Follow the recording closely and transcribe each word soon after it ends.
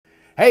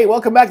Hey,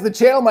 welcome back to the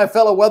channel, my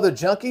fellow weather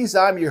junkies.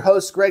 I'm your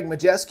host, Greg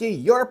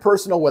Majeski, your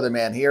personal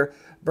weatherman here,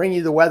 bringing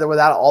you the weather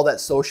without all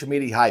that social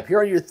media hype.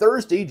 Here on your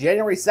Thursday,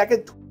 January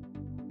 2nd.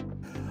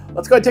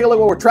 Let's go ahead and take a look at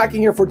what we're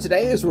tracking here for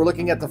today as we're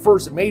looking at the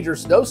first major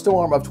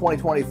snowstorm of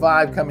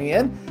 2025 coming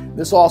in.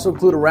 This will also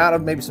include a round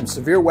of maybe some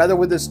severe weather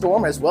with this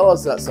storm, as well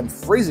as some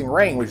freezing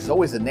rain, which is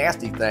always a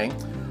nasty thing.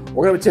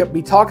 We're going to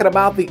be talking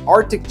about the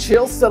Arctic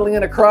chill settling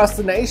in across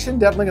the nation.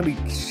 Definitely going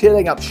to be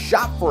chilling up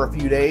shop for a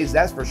few days,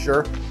 that's for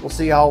sure. We'll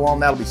see how long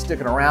that'll be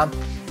sticking around.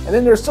 And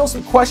then there's still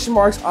some question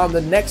marks on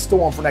the next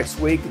storm for next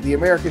week. The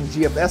American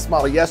GFS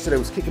model yesterday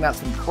was kicking out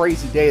some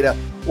crazy data.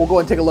 We'll go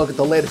and take a look at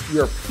the latest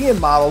European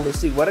model to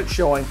see what it's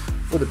showing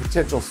for the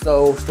potential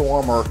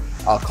snowstorm or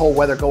cold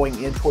weather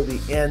going in toward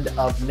the end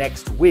of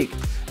next week.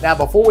 Now,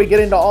 before we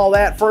get into all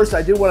that, first,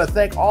 I do want to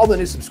thank all the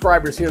new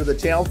subscribers here to the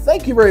channel.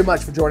 Thank you very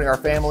much for joining our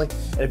family.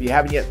 And if you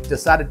haven't yet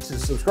decided to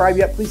subscribe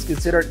yet, please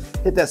consider it.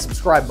 Hit that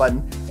subscribe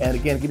button. And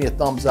again, give me a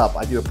thumbs up.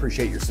 I do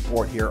appreciate your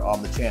support here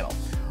on the channel.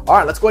 All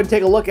right, let's go ahead and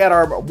take a look at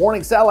our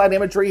morning satellite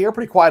imagery here.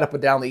 Pretty quiet up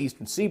and down the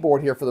eastern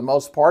seaboard here for the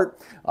most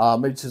part.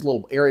 Maybe just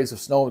little areas of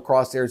snow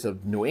across areas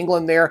of New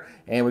England there.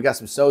 And we got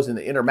some snows in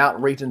the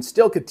Intermountain region.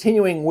 Still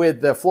continuing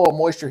with the flow of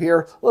moisture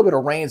here. A little bit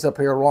of rains up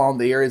here along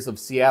the areas of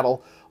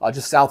Seattle,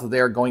 just south of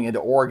there going into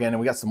Oregon. And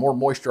we got some more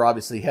moisture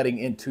obviously heading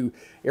into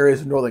areas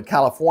of Northern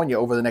California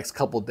over the next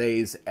couple of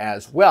days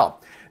as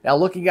well. Now,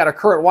 looking at our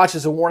current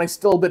watches and warnings,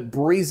 still a bit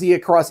breezy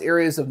across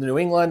areas of New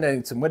England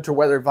and some winter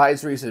weather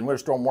advisories and winter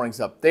storm warnings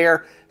up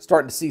there.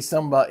 Starting to see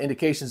some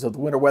indications of the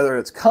winter weather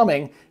that's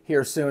coming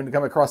here soon to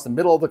come across the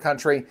middle of the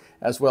country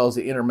as well as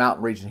the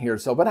Intermountain region here.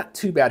 So, but not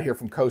too bad here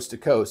from coast to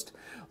coast.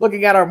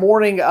 Looking at our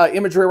morning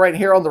imagery right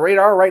here on the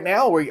radar right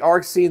now, we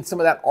are seeing some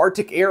of that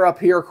Arctic air up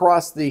here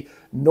across the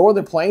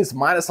northern plains,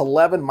 minus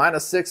 11,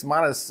 minus 6,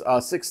 minus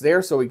 6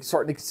 there. So we're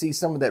starting to see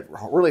some of that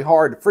really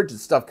hard frigid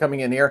stuff coming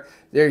in here.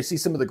 There you see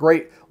some of the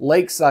Great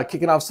Lakes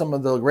kicking off some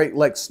of the Great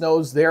Lake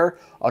snows there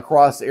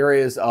across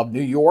areas of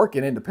New York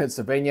and into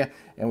Pennsylvania.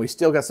 And we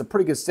still got some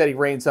pretty good steady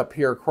rains up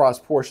here across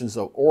portions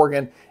of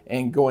Oregon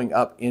and going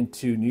up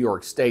into New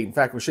York State. In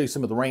fact, we'll show you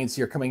some of the rains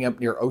here coming up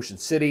near Ocean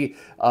City,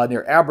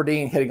 near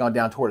Aberdeen, heading on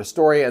down toward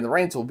Astoria. And the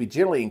rains will be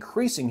generally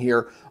increasing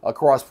here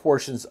across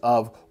portions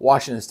of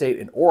Washington State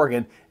and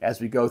Oregon as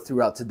we go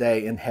throughout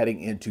today and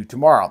heading into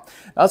tomorrow.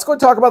 Now, let's go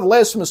and talk about the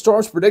latest from the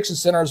Storms Prediction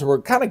Center as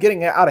we're kind of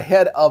getting out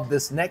ahead of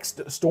this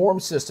next storm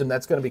system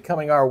that's going to be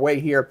coming our way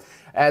here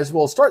as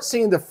we'll start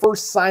seeing the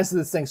first signs of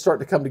this thing start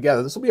to come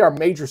together. This will be our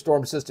major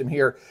storm system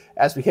here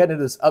as we head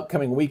into this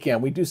upcoming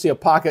weekend. We do see a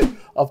pocket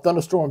of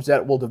thunderstorms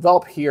that will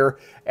develop here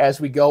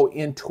as we go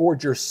in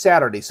towards your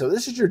Saturday. So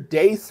this is your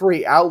day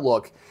 3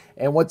 outlook.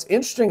 And what's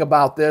interesting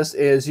about this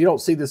is you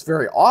don't see this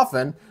very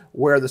often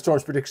where the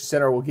Storms Prediction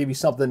Center will give you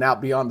something out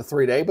beyond the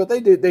 3-day, but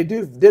they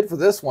did for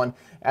this one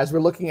as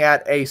we're looking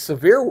at a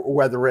severe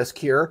weather risk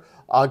here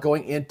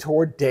going in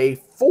toward day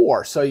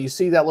 4. So you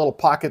see that little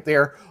pocket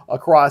there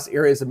across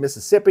areas of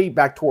Mississippi,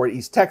 back toward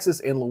East Texas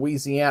and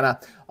Louisiana,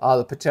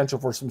 the potential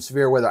for some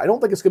severe weather. I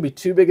don't think it's going to be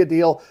too big a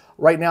deal.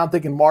 Right now, I'm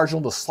thinking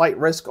marginal to slight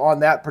risk on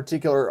that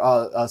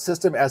particular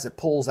system as it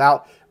pulls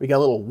out. We got a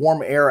little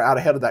warm air out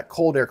ahead of that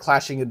cold air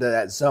clashing into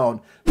that zone.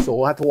 So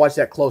we'll have to watch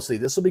that closely.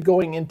 This will be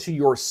going into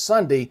your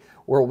Sunday,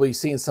 where we'll be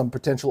seeing some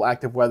potential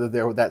active weather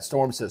there with that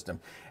storm system.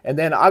 And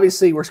then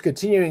obviously we're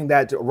continuing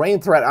that rain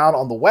threat out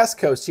on the west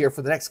coast here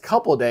for the next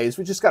couple of days.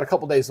 We just got a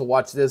couple of days to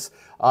watch this.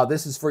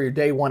 This is for your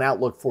day 1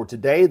 outlook for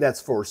today.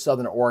 That's for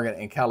Southern Oregon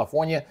and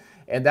California.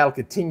 And that'll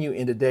continue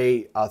into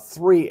day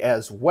 3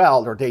 as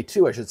well, or day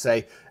 2, I should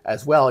say,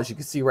 as well, as you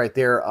can see right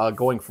there,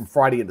 going from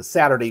Friday into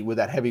Saturday with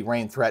that heavy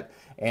rain threat.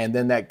 And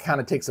then that kind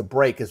of takes a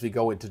break as we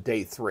go into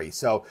day 3.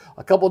 So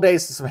a couple of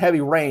days to some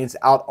heavy rains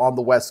out on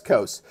the west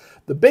coast.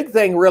 The big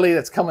thing really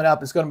that's coming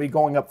up is going to be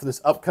going up for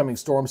this upcoming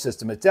storm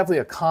system. It's definitely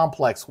a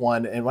complex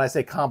one. And when I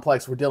say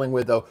complex, we're dealing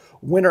with a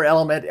winter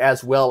element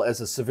as well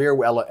as a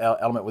severe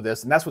element with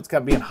this. And that's what's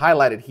kind of being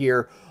highlighted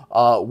here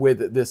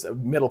with this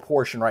middle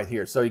portion right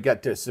here. So you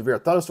got severe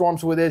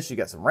thunderstorms with this, you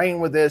got some rain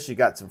with this, you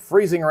got some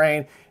freezing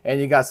rain, and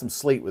you got some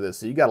sleet with this.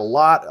 So you got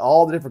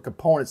all the different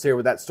components here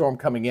with that storm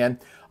coming in.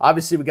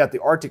 Obviously, we got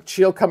the Arctic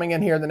chill coming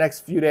in here in the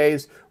next few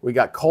days. We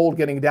got cold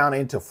getting down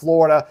into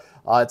Florida.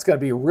 It's going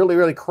to be really,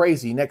 really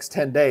crazy next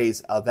 10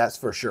 days, that's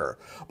for sure.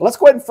 But let's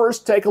go ahead and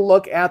first take a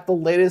look at the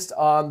latest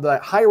on the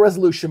high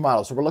resolution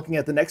model. So we're looking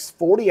at the next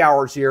 40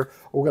 hours here.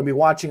 We're going to be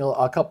watching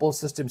a couple of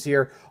systems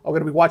here. We're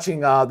going to be watching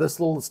this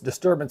little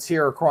disturbance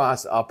here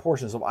across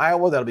portions of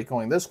Iowa. That'll be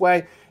going this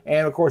way.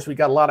 And of course, we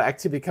got a lot of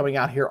activity coming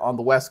out here on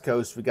the west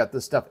coast. We got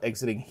this stuff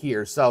exiting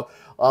here. So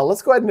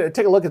let's go ahead and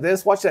take a look at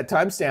this. Watch that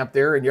timestamp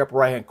there in your upper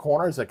right-hand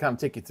corner as I kind of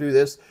take you through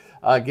this.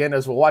 Again,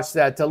 as we'll watch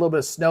that, a little bit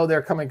of snow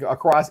there coming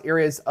across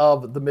areas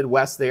of the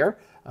Midwest there.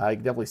 You can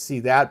definitely see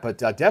that, but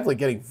definitely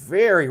getting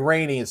very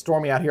rainy and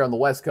stormy out here on the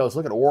west coast.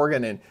 Look at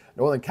Oregon and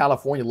Northern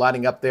California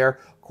lighting up there.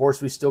 Of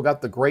course, we still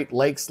got the Great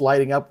Lakes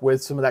lighting up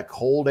with some of that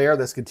cold air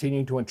that's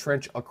continuing to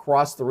entrench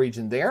across the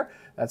region there.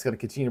 That's going to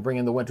continue to bring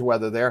in the winter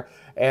weather there.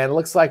 And it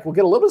looks like we'll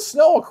get a little bit of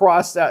snow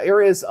across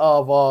areas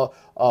of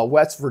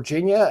West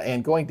Virginia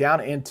and going down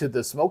into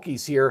the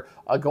Smokies here,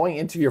 going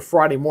into your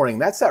Friday morning.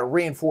 That's that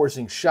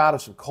reinforcing shot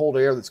of some cold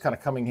air that's kind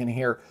of coming in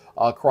here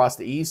across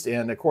the east.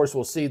 And of course,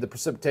 we'll see the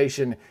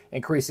precipitation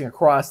increasing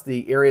across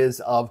the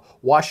areas of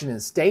Washington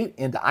State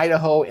into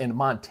Idaho and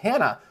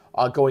Montana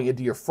going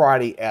into your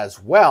Friday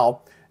as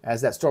well, as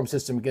that storm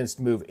system begins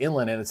to move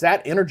inland. And it's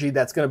that energy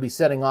that's going to be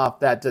setting off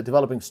that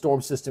developing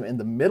storm system in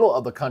the middle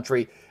of the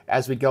country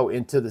as we go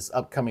into this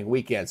upcoming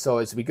weekend. So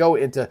as we go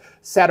into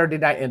Saturday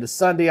night into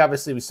Sunday,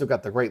 obviously we still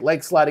got the Great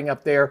Lakes lighting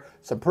up there,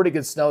 some pretty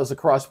good snows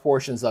across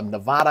portions of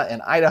Nevada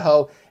and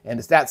Idaho, and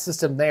it's that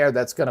system there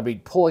that's going to be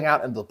pulling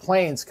out into the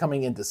plains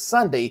coming into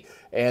Sunday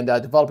and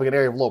developing an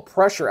area of low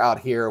pressure out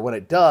here. When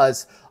it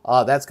does,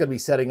 that's going to be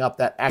setting up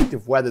that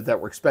active weather that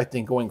we're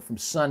expecting going from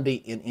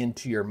Sunday and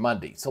into your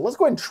Monday. So let's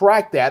go ahead and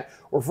track that.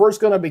 We're first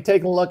going to be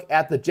taking a look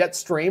at the jet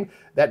stream.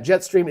 That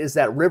jet stream is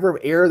that river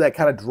of air that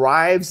kind of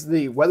drives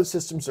the weather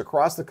systems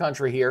across the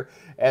country here,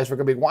 as we're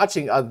going to be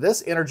watching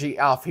this energy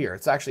off here.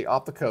 It's actually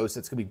off the coast.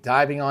 It's going to be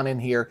diving on in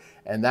here,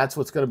 and that's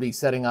what's going to be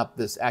setting up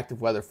this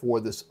active weather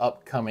for this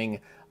upcoming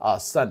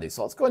Sunday.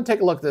 So let's go ahead and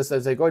take a look at this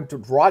as they go to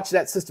watch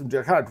that system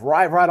to kind of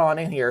drive right on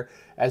in here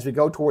as we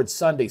go towards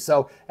Sunday.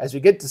 So as we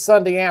get to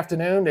Sunday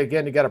afternoon,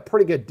 again, you got a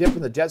pretty good dip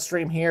in the jet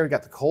stream here. We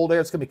got the cold air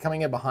that's going to be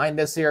coming in behind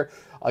us here.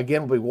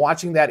 Again, we'll be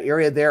watching that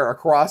area there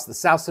across the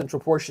south central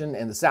portion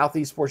and the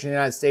southeast portion of the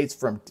United States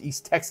from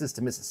East Texas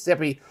to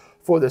Mississippi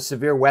for the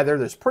severe weather.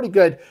 There's pretty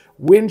good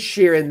wind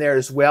shear in there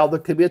as well.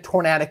 There could be a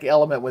tornadic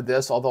element with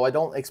this, although I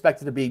don't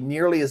expect it to be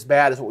nearly as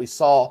bad as what we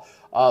saw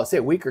say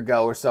a week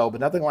ago or so,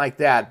 but nothing like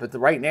that. But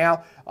right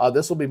now,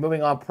 this will be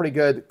moving on pretty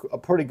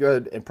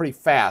good and pretty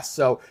fast.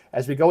 So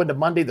as we go into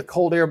Monday, the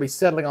cold air will be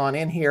settling on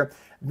in here.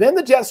 Then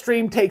the jet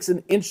stream takes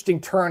an interesting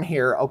turn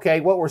here, okay?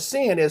 What we're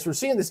seeing is we're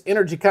seeing this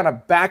energy kind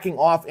of backing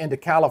off into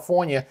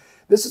California.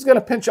 This is going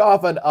to pinch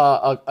off an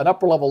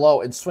upper level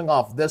low and swing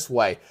off this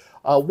way.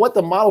 What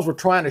the models were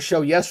trying to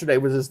show yesterday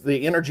was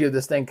the energy of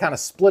this thing kind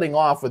of splitting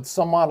off, with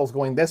some models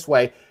going this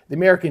way. The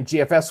American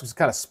GFS was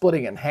kind of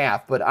splitting it in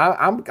half, but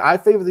I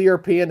favor the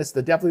European. It's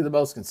definitely the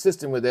most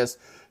consistent with this.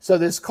 So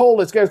this cold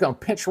air is going to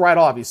pinch right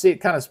off. You see it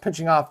kind of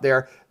pinching off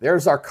there.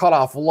 There's our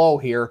cutoff low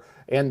here.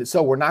 And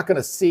so we're not going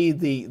to see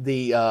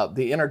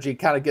the energy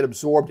kind of get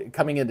absorbed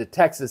coming into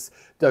Texas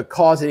to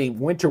cause any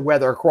winter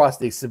weather across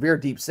the severe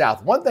deep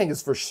south. One thing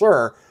is for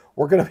sure,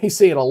 we're going to be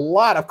seeing a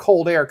lot of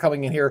cold air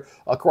coming in here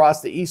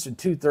across the eastern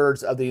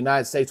two-thirds of the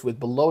United States with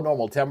below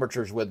normal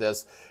temperatures with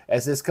this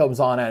as this comes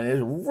on. And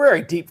it's a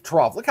very deep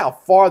trough. Look how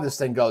far this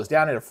thing goes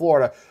down into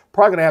Florida.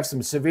 Probably going to have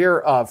some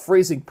severe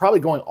freezing, probably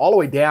going all the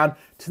way down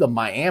to the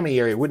Miami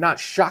area. Would not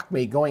shock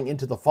me going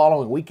into the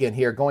following weekend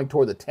here, going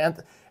toward the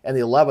 10th and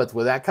the 11th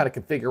with that kind of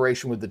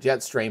configuration with the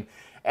jet stream.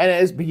 And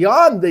it is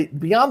beyond the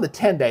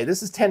 10-day.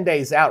 This is 10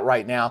 days out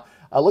right now.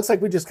 Looks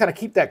like we just kind of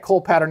keep that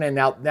cold pattern in.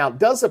 Now it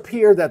does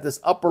appear that this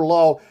upper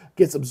low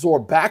gets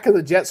absorbed back of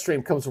the jet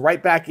stream, comes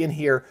right back in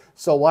here.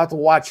 So we'll have to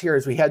watch here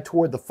as we head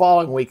toward the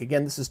following week.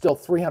 Again, this is still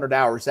 300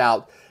 hours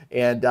out,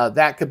 and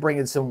that could bring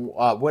in some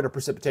winter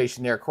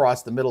precipitation there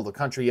across the middle of the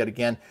country yet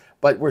again.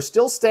 But we're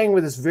still staying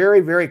with this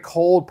very, very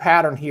cold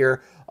pattern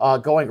here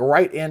going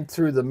right in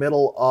through the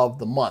middle of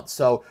the month.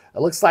 So it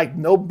looks like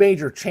no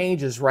major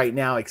changes right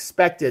now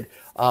expected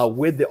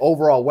with the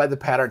overall weather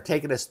pattern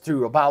taking us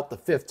through about the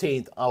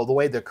 15th, the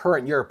way the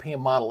current European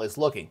model is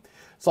looking.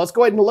 So let's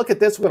go ahead and look at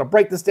this. We're going to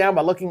break this down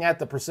by looking at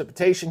the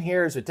precipitation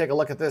here as we take a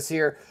look at this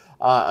here.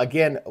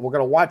 Again, we're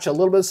going to watch a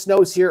little bit of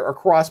snows here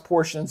across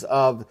portions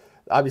of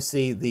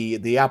obviously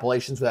the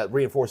Appalachians with that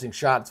reinforcing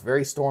shot. It's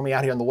very stormy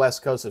out here on the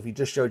West Coast. So if he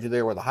just showed you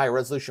there with a high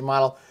resolution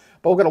model.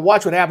 But we're going to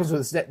watch what happens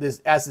with this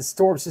as the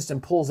storm system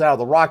pulls out of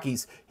the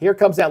Rockies. Here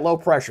comes that low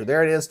pressure.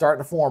 There it is,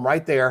 starting to form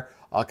right there,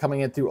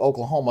 coming in through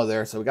Oklahoma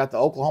there. So we got the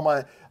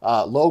Oklahoma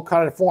low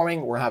kind of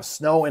forming. We're going to have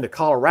snow into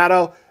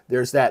Colorado.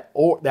 There's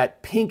that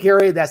pink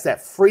area. That's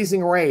that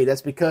freezing ray.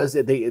 That's because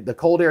the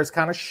cold air is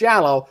kind of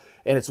shallow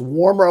and it's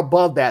warmer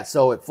above that.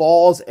 So it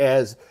falls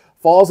as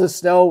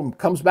snow,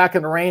 comes back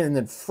in the rain, and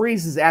then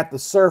freezes at the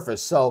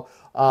surface. So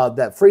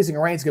that freezing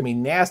rain is going to be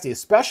nasty,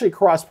 especially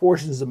across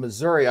portions of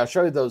Missouri. I'll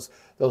show you those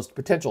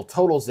potential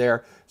totals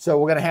there. So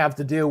we're going to have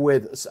to deal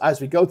with, as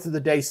we go through the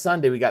day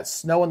Sunday, we got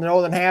snow in the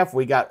northern half,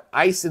 we got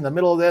ice in the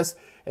middle of this,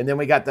 and then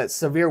we got that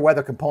severe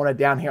weather component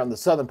down here on the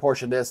southern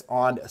portion of this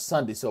on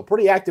Sunday. So a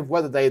pretty active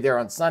weather day there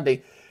on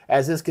Sunday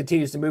as this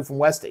continues to move from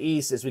west to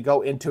east as we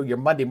go into your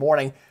Monday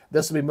morning.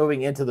 This will be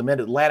moving into the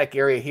mid-Atlantic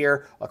area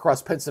here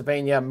across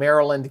Pennsylvania,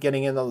 Maryland,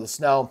 getting into the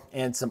snow,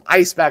 and some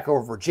ice back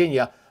over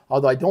Virginia,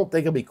 although I don't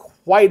think it'll be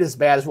quite as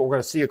bad as what we're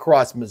going to see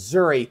across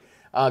Missouri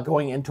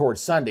going in towards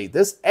Sunday.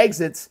 This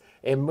exits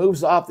and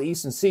moves off the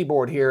eastern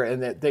seaboard here,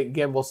 and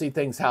again, we'll see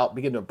things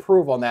begin to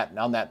improve on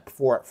that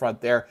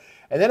front there.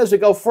 And then as we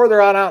go further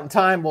out in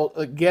time,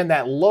 again,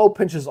 that low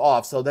pinches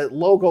off, so that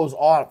low goes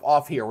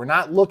off here. We're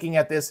not looking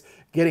at this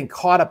getting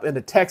caught up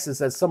into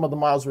Texas, as some of the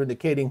models were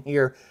indicating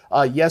here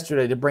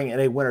yesterday, to bring in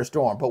a winter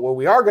storm. But what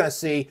we are going to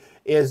see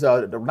is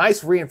a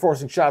nice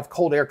reinforcing shot of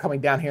cold air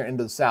coming down here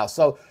into the south.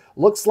 So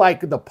looks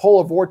like the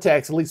polar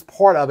vortex, at least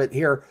part of it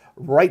here,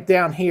 right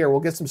down here. We'll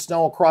get some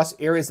snow across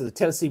areas of the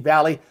Tennessee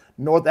Valley,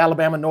 North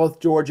Alabama, North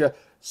Georgia.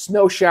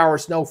 Snow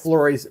showers, snow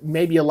flurries,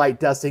 maybe a light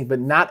dusting, but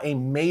not a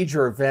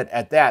major event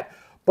at that.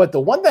 But the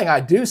one thing I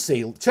do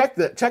see,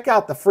 check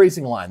out the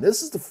freezing line.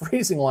 This is the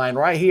freezing line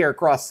right here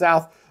across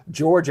South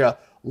Georgia.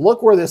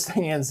 Look where this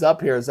thing ends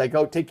up here as I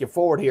go take you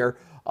forward here.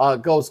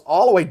 Goes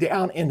all the way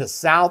down into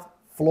South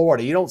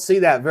Florida. You don't see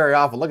that very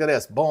often. Look at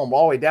this, boom,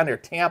 all the way down there,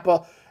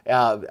 Tampa.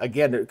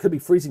 Again, there could be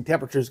freezing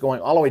temperatures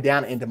going all the way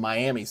down into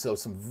Miami. So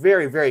some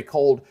very, very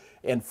cold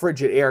and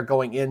frigid air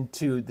going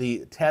into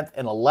the 10th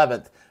and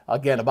 11th.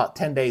 Again, about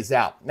 10 days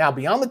out. Now,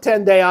 beyond the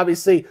 10-day,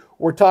 obviously,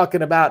 we're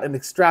talking about an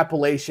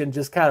extrapolation,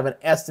 just kind of an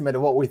estimate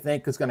of what we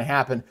think is going to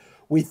happen.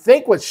 We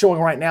think what's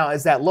showing right now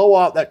is that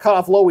that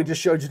cutoff low we just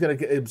showed you is going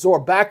to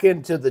absorb back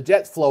into the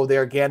jet flow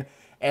there again,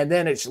 and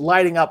then it's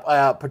lighting up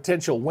a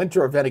potential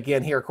winter event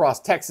again here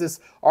across Texas,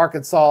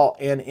 Arkansas,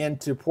 and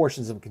into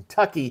portions of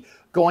Kentucky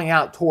going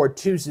out toward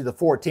Tuesday the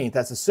 14th.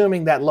 That's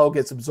assuming that low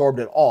gets absorbed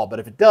at all. But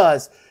if it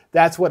does,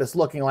 that's what it's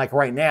looking like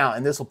right now,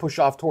 and this will push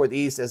off toward the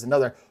east as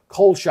another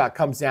cold shot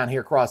comes down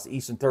here across the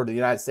eastern third of the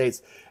United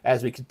States.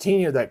 As we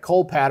continue that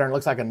cold pattern, it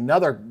looks like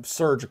another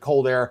surge of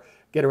cold air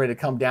getting ready to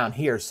come down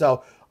here.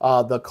 So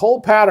the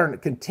cold pattern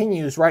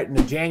continues right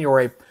into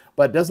January,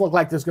 but it doesn't look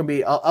like there's going to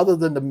be, other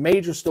than the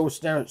major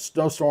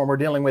snowstorm we're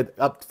dealing with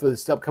up for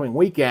this upcoming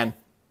weekend,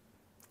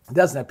 it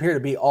doesn't appear to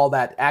be all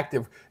that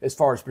active as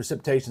far as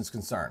precipitation is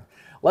concerned.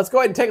 Let's go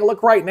ahead and take a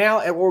look right now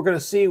at what we're going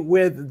to see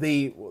with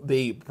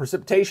the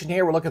precipitation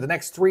here. We'll look at the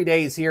next 3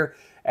 days here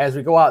as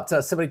we go out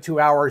to 72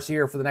 hours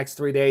here for the next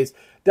 3 days.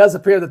 It does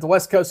appear that the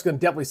West Coast is going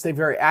to definitely stay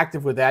very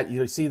active with that.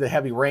 You see the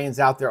heavy rains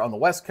out there on the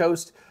West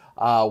Coast.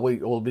 We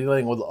will be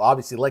dealing with,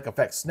 obviously, lake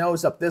effect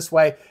snows up this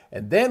way.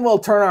 And then we'll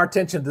turn our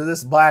attention to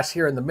this blast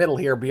here in the middle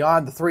here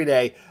beyond the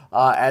 3-day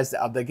as,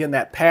 again,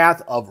 that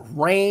path of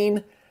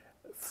rain,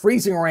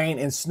 freezing rain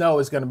and snow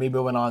is going to be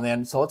moving on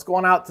then. So let's go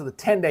on out to the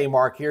 10-day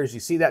mark here as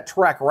you see that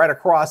track right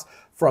across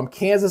from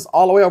Kansas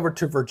all the way over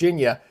to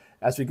Virginia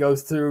as we go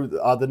through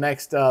the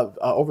next,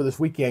 over this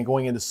weekend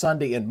going into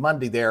Sunday and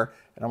Monday there.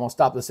 And I'm going to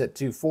stop this at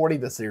 240.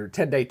 That's your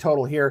 10-day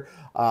total here.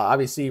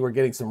 Obviously, we're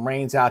getting some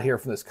rains out here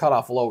from this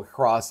cutoff low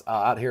across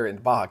out here in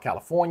Baja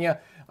California.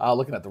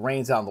 Looking at the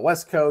rains out on the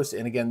West Coast.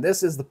 And again,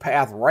 this is the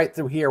path right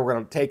through here. We're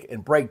going to take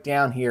and break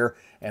down here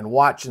and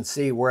watch and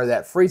see where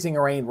that freezing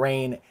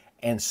rain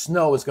and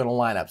snow is going to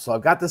line up. So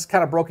I've got this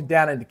kind of broken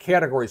down into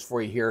categories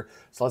for you here.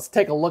 So let's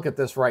take a look at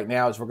this right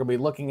now as we're going to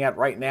be looking at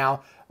right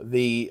now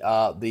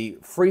the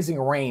freezing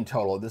rain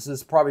total. This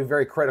is probably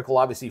very critical.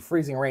 Obviously,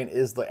 freezing rain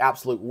is the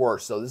absolute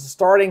worst. So this is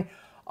starting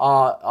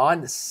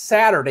on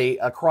Saturday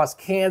across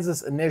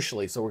Kansas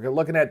initially. So we're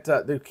looking at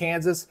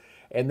Kansas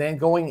and then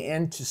going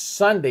into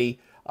Sunday.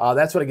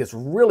 That's when it gets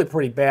really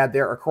pretty bad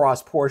there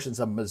across portions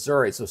of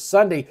Missouri. So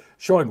Sunday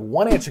showing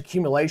 1-inch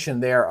accumulation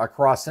there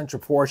across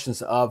central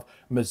portions of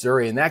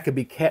Missouri, and that could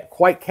be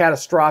quite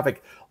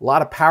catastrophic. A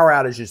lot of power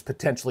outages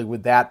potentially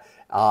with that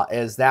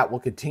as that will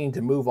continue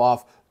to move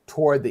off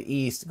toward the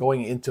east,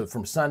 going into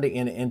from Sunday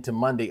into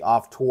Monday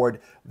off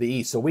toward the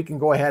east. So we can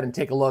go ahead and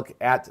take a look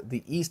at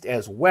the east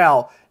as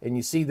well. And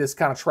you see this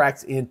kind of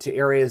tracks into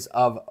areas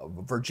of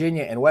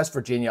Virginia and West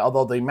Virginia,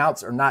 although the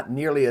amounts are not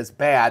nearly as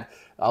bad.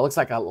 Looks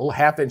like a little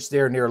half-inch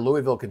there near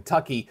Louisville,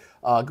 Kentucky,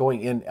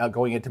 going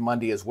into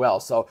Monday as well.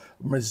 So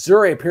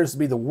Missouri appears to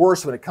be the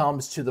worst when it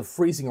comes to the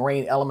freezing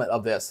rain element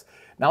of this.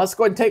 Now let's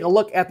go ahead and take a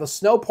look at the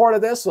snow part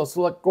of this. So let's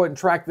go ahead and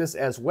track this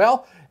as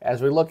well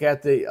as we look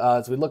at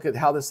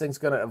how this thing's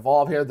going to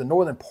evolve here. The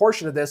northern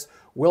portion of this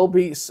will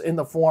be in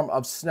the form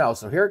of snow.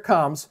 So here it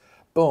comes,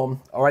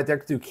 boom, all right there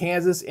through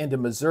Kansas into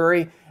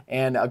Missouri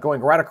and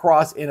going right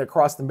across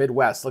the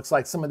Midwest. Looks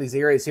like some of these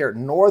areas here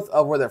north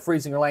of where that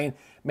freezing rain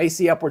may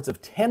see upwards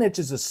of 10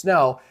 inches of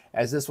snow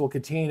as this will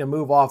continue to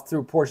move off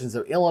through portions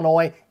of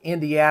Illinois,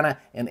 Indiana,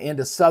 and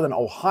into southern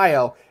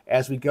Ohio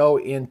as we go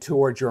in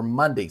towards your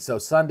Monday. So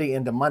Sunday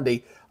into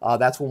Monday,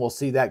 that's when we'll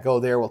see that go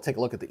there. We'll take a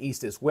look at the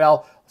east as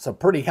well. Some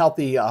pretty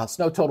healthy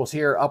snow totals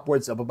here,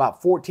 upwards of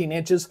about 14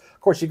 inches.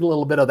 Of course, you get a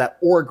little bit of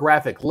that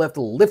orographic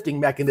lifting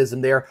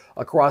mechanism there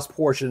across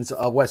portions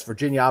of West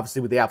Virginia,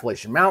 obviously with the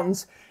Appalachian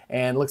Mountains.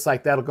 And looks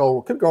like could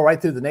go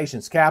right through the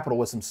nation's capital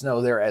with some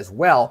snow there as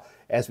well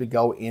as we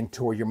go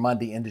into your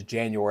Monday into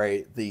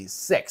January the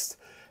 6th.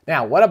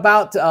 Now, what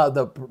about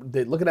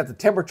looking at the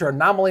temperature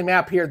anomaly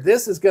map here?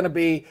 This is going to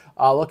be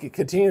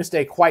continue to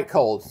stay quite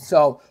cold.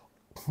 So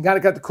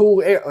got the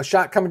cool air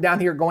shot coming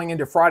down here going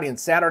into Friday and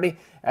Saturday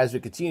as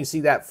we continue to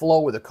see that flow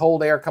with the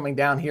cold air coming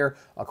down here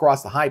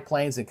across the high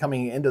plains and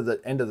coming into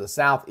the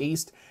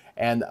southeast.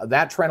 And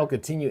that trend will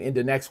continue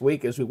into next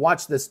week as we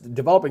watch this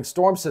developing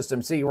storm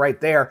system. See right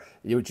there,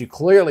 you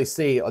clearly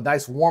see a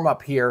nice warm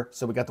up here.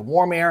 So we got the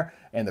warm air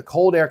and the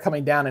cold air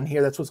coming down in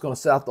here. That's what's going to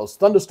set off those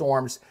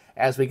thunderstorms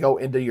as we go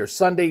into your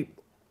Sunday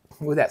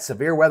with that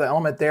severe weather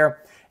element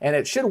there. and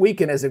it should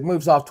weaken as it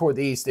moves off toward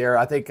the east there.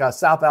 I think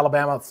South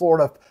Alabama,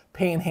 Florida,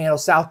 Panhandle,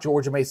 South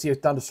Georgia may see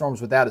thunderstorms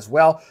with that as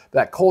well.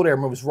 That cold air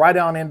moves right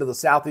on into the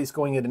southeast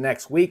going into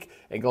next week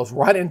and goes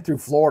right in through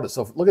Florida.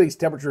 So look at these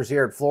temperatures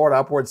here in Florida,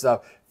 upwards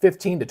of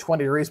 15 to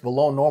 20 degrees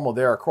below normal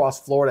there across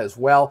Florida as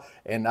well.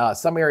 And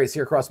some areas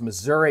here across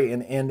Missouri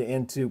and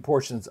into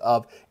portions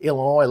of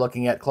Illinois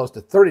looking at close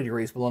to 30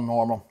 degrees below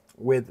normal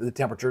with the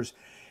temperatures.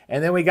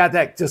 And then we got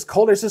that just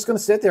cold air just going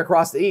to sit there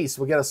across the east.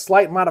 We got a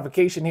slight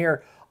modification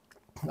here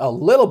a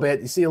little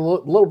bit. You see a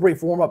little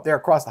brief warm up there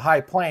across the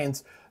high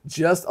plains.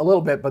 Just a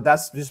little bit, but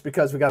that's just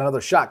because we got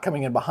another shock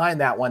coming in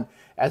behind that one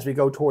as we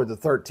go toward the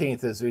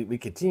 13th as we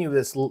continue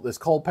this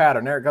cold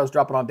pattern. There it goes,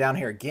 dropping on down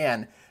here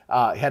again,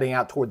 heading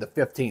out toward the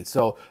 15th.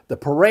 So the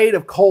parade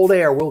of cold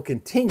air will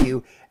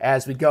continue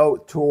as we go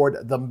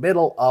toward the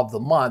middle of the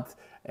month.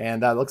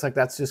 And it looks like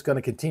that's just going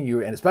to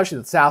continue, and especially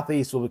the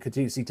southeast will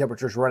continue to see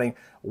temperatures running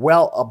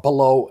well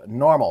below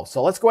normal.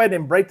 So let's go ahead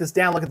and break this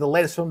down, look at the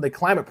latest from the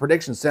Climate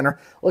Prediction Center.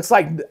 Looks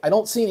like I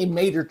don't see any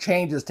major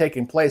changes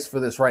taking place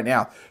for this right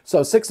now.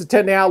 So 6 to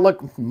 10 now,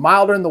 look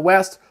milder in the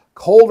west,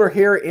 colder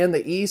here in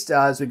the east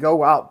as we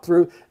go out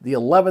through the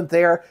 11th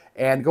there,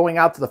 and going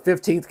out to the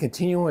 15th,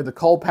 continuing with the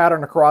cold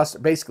pattern across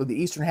basically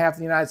the eastern half of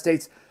the United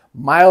States,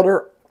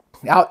 milder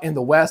out in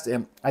the west,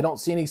 and I don't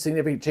see any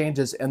significant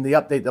changes in the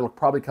update that'll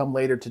probably come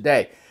later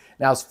today.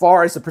 Now, as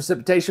far as the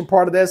precipitation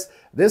part of this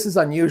is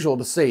unusual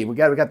to see. We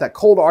got that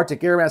cold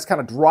Arctic air mass,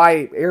 kind of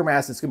dry air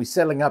mass that's going to be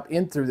settling up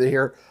in through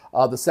here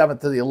the 7th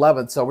to the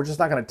 11th. So we're just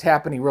not going to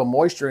tap any real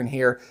moisture in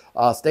here,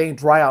 staying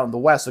dry out in the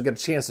west. So get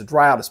a chance to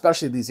dry out,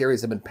 especially these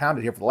areas have been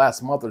pounded here for the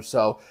last month or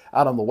so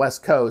out on the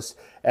west coast,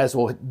 as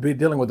we'll be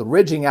dealing with the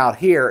ridging out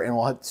here, and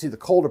we'll see the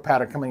colder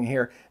pattern coming in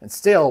here. And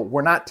still,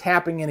 we're not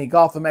tapping any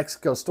Gulf of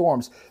Mexico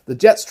storms. The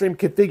jet stream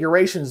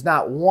configuration is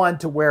not one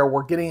to where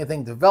we're getting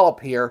anything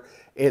developed here.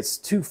 It's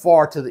too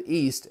far to the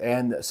east,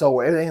 and so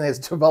everything that's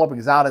developing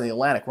is out in the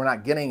Atlantic. We're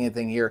not getting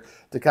anything here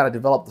to kind of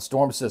develop the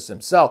storm system.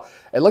 So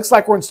it looks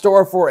like we're in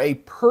store for a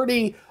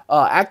pretty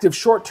active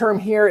short term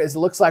here, as it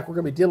looks like we're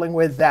going to be dealing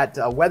with that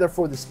weather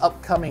for this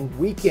upcoming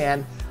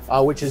weekend,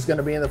 which is going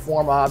to be in the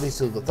form of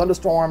obviously the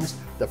thunderstorms,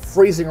 the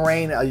freezing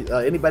rain.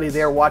 Anybody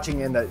there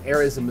watching in the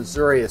areas of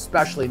Missouri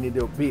especially need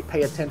to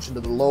pay attention to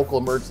the local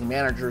emergency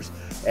managers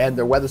and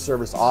their weather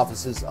service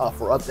offices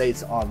for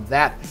updates on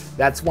that.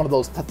 That's one of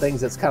those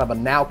things that's kind of a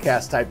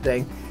nowcast type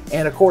thing.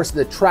 And of course,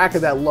 the track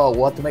of that low,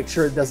 we'll have to make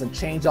sure it doesn't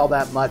change all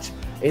that much.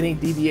 Any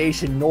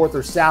deviation north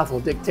or south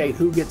will dictate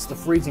who gets the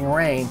freezing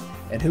rain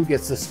and who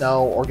gets the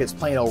snow or gets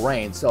plain old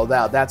rain. So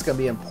that's going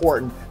to be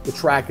important to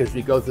track as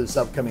we go through this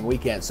upcoming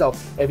weekend. So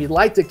if you'd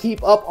like to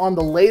keep up on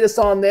the latest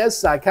on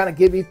this, I kind of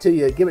give it to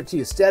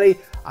you steady.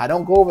 I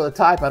don't go over the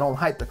top. I don't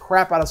hype the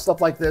crap out of stuff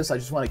like this. I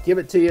just want to give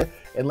it to you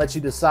and let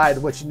you decide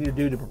what you need to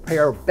do to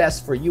prepare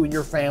best for you and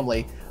your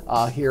family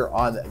here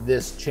on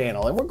this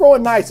channel. And we're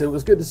growing nice. It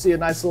was good to see a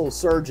nice little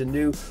surge in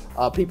new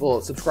people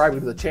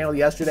subscribing to the channel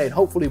yesterday, and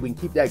hopefully we can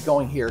keep that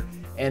going here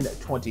in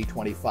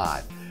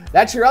 2025.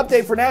 That's your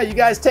update for now. You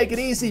guys take it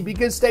easy, be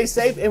good, stay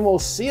safe, and we'll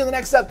see you in the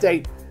next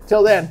update.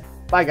 Till then,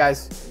 bye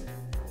guys.